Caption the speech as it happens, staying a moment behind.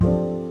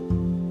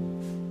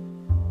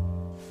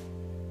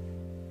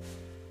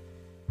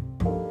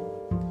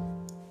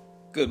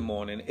Good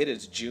morning. It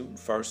is June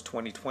 1st,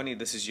 2020.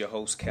 This is your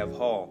host, Kev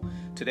Hall.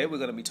 Today we're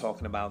going to be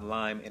talking about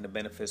Lyme and the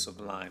benefits of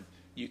Lyme.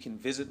 You can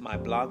visit my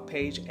blog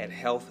page at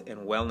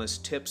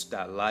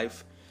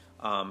healthandwellnesstips.life.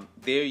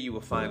 There you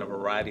will find a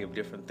variety of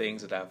different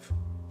things that I've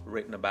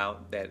written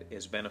about that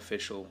is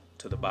beneficial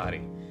to the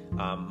body.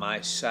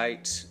 My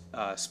sites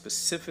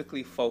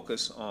specifically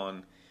focus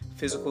on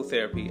physical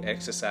therapy,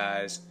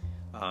 exercise,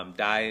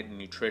 diet, and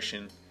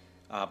nutrition.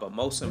 But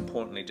most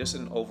importantly, just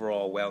an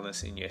overall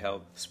wellness in your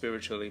health,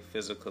 spiritually,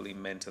 physically,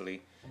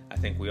 mentally. I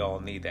think we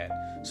all need that.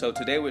 So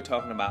today we're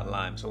talking about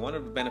Lyme. So one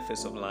of the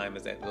benefits of Lyme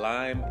is that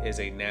Lyme is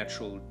a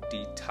natural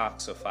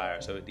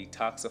detoxifier. So it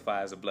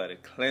detoxifies the blood.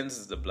 It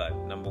cleanses the blood.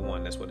 Number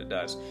one, that's what it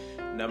does.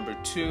 Number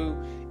two,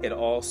 it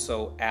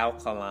also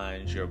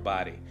alkalines your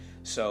body.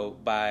 So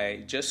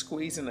by just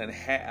squeezing a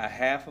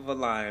half of a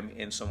lime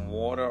in some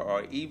water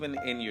or even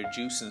in your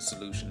juicing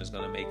solution is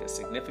going to make a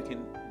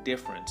significant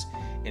difference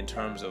in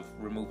terms of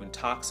removing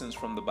toxins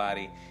from the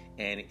body,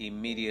 and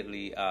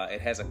immediately it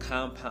has a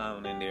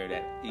compound in there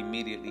that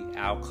immediately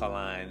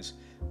alkalines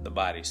the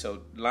body.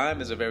 So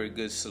lime is a very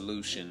good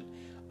solution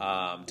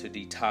to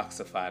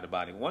detoxify the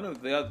body. One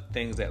of the other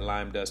things that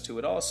lime does too,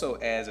 it also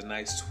adds a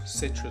nice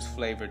citrus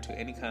flavor to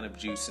any kind of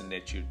juicing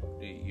that you're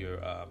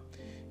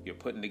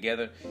putting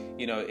together.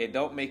 You know, it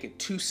don't make it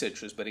too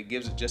citrus, but it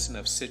gives it just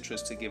enough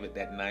citrus to give it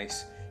that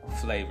nice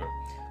flavor.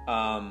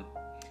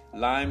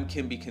 Lime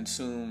can be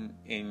consumed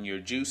in your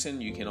juicing.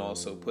 You can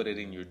also put it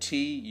in your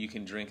tea. You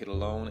can drink it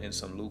alone in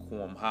some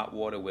lukewarm hot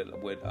water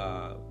with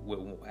a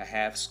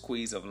half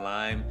squeeze of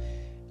lime.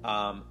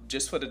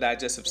 Just for the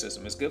digestive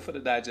system. It's good for the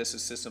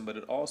digestive system, but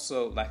it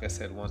also, like I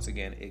said, once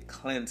again, it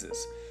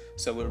cleanses.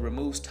 So it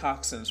removes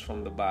toxins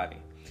from the body.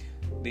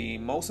 The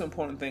most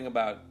important thing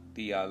about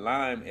the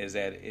lime is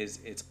that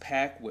it's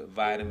packed with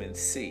vitamin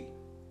C.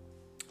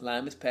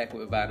 Lime is packed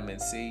with vitamin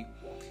C.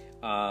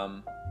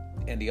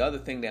 And the other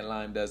thing that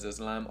lime does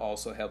is lime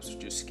also helps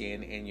with your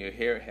skin and your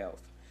hair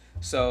health.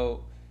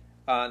 So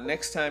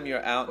next time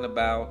you're out and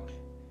about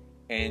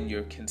and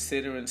you're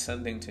considering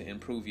something to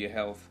improve your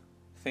health,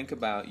 think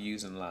about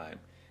using lime.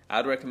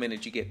 I'd recommend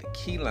that you get the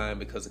key lime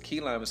because the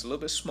key lime is a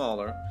little bit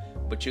smaller,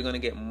 but you're going to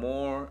get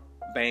more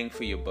bang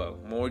for your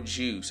buck, more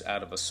juice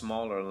out of a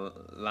smaller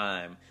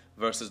lime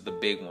versus the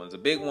big ones. The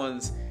big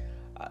ones,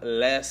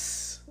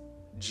 less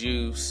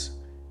juice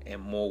and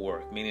more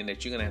work, meaning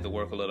that you're going to have to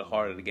work a little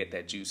harder to get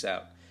that juice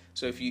out.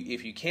 So if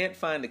you can't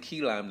find the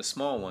key lime, the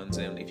small ones,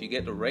 and if you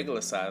get the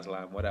regular size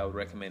lime, what I would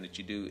recommend that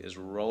you do is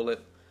roll it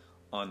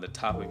on the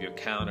top of your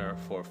counter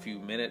for a few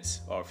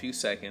minutes or a few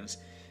seconds.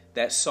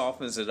 That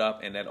softens it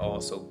up, and that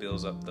also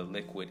builds up the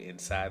liquid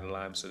inside the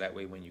lime, so that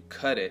way when you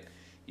cut it,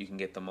 you can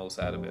get the most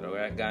out of it. All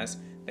right, guys?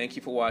 Thank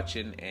you for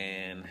watching,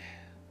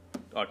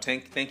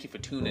 thank you for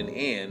tuning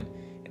in,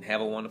 and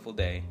have a wonderful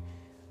day.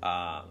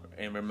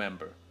 And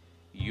remember,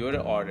 you're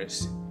the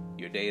artist.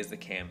 Your day is the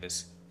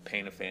canvas.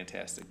 Paint a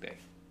fantastic day.